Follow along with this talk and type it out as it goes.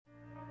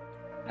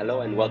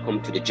Hello and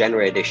welcome to the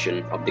January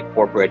edition of the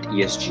Corporate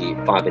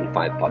ESG 5 in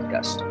 5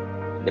 podcast,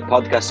 the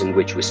podcast in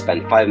which we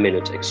spend 5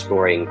 minutes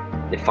exploring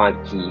the 5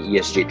 key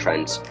ESG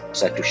trends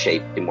set to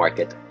shape the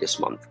market this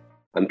month.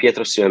 I'm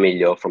Pietro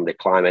Ciamillo from the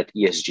Climate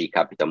ESG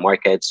Capital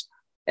Markets,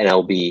 and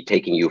I'll be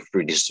taking you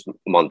through this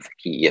month's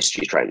key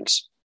ESG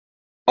trends.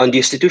 On the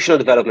institutional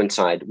development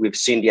side, we've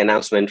seen the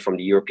announcement from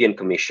the European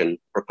Commission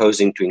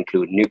proposing to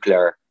include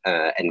nuclear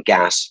and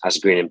gas as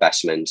green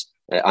investments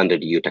under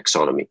the EU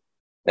taxonomy.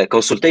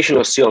 Consultation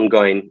was still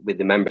ongoing with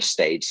the member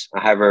states.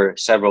 However,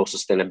 several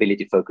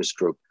sustainability focus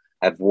groups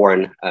have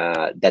warned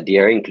that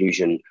their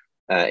inclusion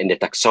in the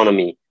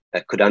taxonomy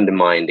could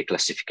undermine the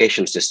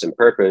classification system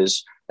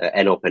purpose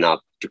and open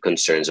up to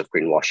concerns of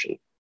greenwashing.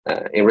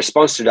 In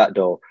response to that,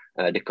 though,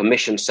 the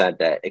Commission said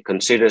that it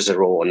considers the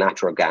role of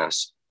natural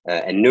gas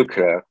and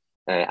nuclear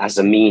as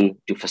a mean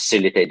to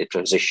facilitate the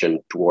transition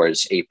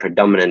towards a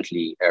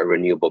predominantly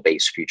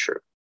renewable-based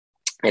future,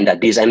 and that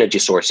these energy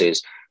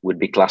sources would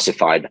be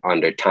classified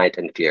under tight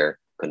and clear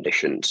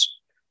conditions.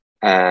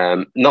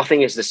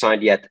 Nothing is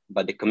decided yet,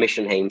 but the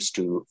Commission aims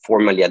to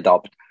formally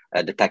adopt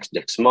the text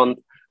next month,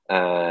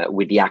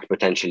 with the Act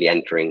potentially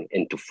entering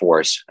into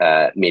force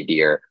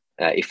mid-year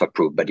if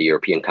approved by the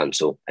European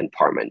Council and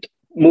Parliament.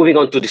 Moving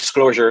on to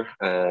disclosure,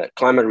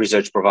 climate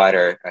research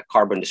provider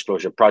Carbon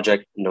Disclosure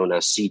Project, known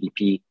as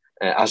CDP,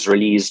 has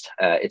released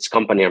its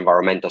company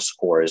environmental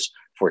scores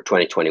for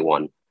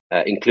 2021,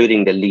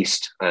 including the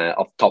list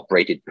of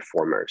top-rated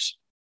performers.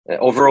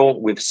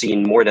 Overall, we've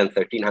seen more than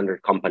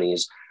 1,300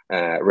 companies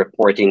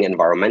reporting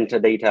environmental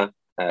data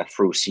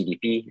through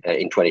CDP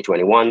in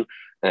 2021,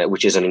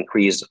 which is an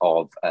increase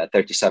of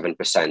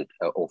 37%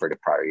 over the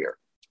prior year.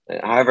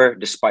 However,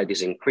 despite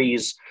this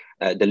increase,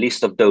 the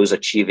list of those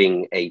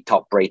achieving a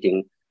top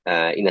rating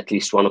in at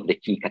least one of the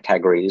key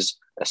categories,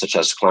 such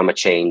as climate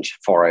change,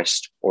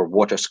 forest, or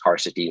water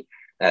scarcity,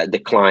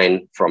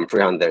 declined from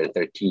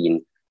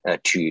 313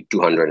 to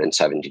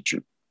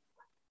 272.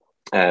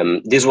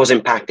 This was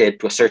impacted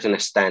to a certain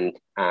extent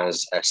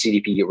as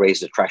CDP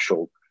raised the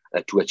threshold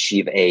to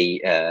achieve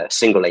a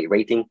single A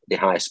rating, the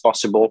highest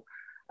possible,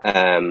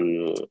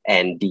 and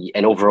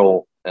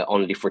overall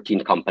only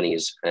 14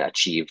 companies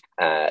achieved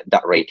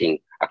that rating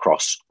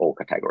across all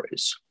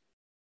categories.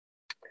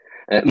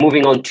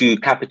 Moving on to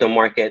capital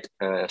market,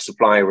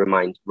 supply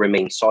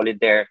remains solid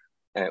there,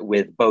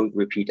 with both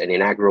repeat and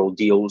inaugural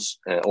deals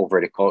over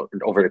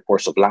the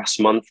course of last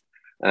month.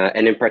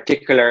 And in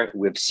particular,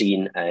 we've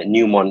seen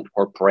Newmont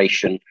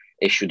Corporation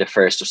issue the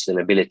first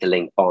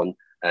sustainability-linked bond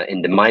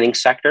in the mining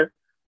sector,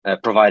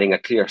 providing a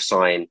clear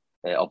sign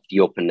of the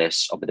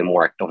openness of the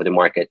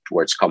market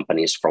towards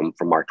companies from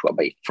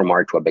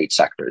hard to abate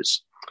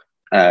sectors.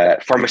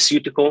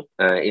 Pharmaceutical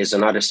is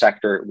another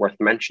sector worth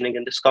mentioning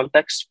in this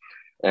context,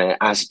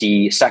 as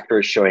the sector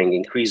is showing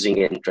increasing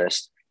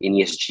interest in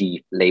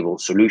ESG label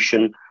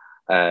solution,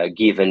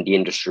 given the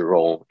industry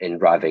role in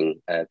driving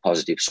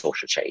positive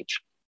social change.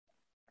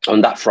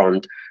 On that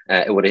front,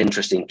 it was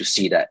interesting to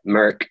see that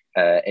Merck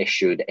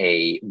issued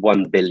a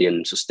 1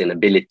 billion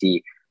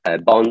sustainability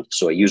bond,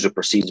 so a user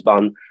proceeds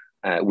bond,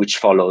 which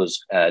follows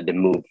the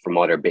move from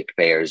other big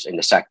players in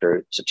the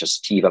sector, such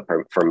as Teva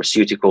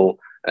Pharmaceutical,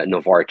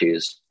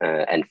 Novartis,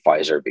 and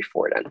Pfizer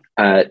before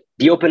then.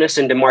 The openness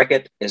in the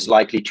market is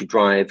likely to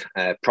drive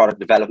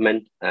product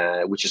development,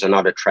 which is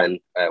another trend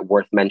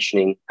worth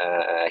mentioning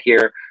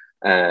here.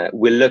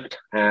 We looked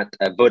at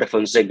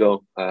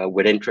VodafoneZiggo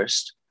with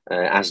interest,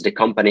 as the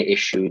company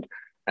issued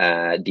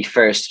the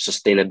first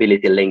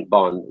sustainability-linked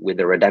bond with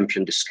a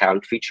redemption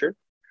discount feature.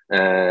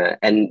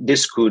 And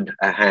this could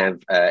have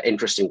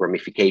interesting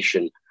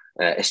ramification,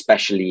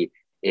 especially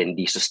in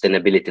the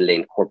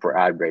sustainability-linked corporate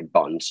hybrid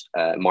bonds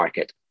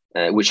market,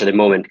 which at the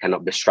moment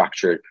cannot be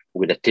structured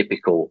with a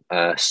typical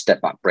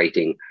step-up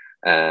rating,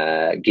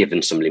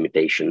 given some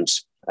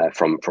limitations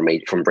from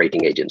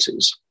rating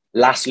agencies.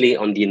 Lastly,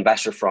 on the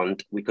investor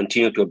front, we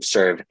continue to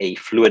observe a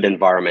fluid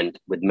environment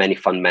with many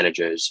fund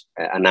managers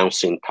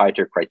announcing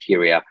tighter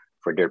criteria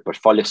for their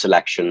portfolio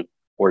selection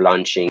or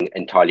launching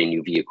entirely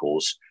new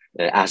vehicles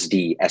as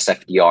the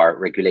SFDR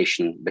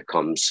regulation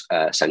becomes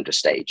center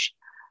stage.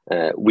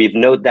 We've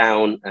noted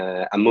down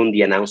among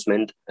the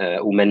announcement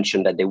who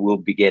mentioned that they will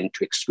begin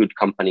to exclude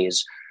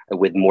companies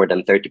with more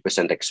than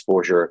 30%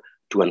 exposure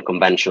to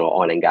unconventional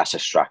oil and gas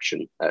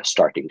extraction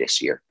starting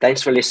this year.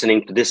 Thanks for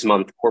listening to this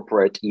month's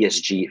Corporate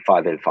ESG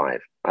 5 in 5.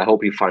 I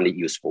hope you find it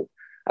useful.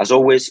 As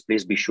always,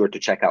 please be sure to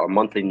check out our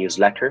monthly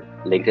newsletter,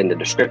 linked in the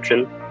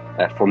description,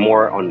 for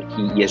more on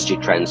key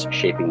ESG trends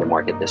shaping the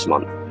market this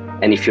month.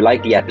 And if you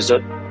like the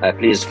episode,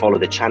 please follow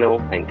the channel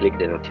and click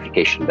the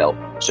notification bell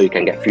so you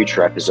can get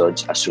future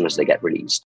episodes as soon as they get released.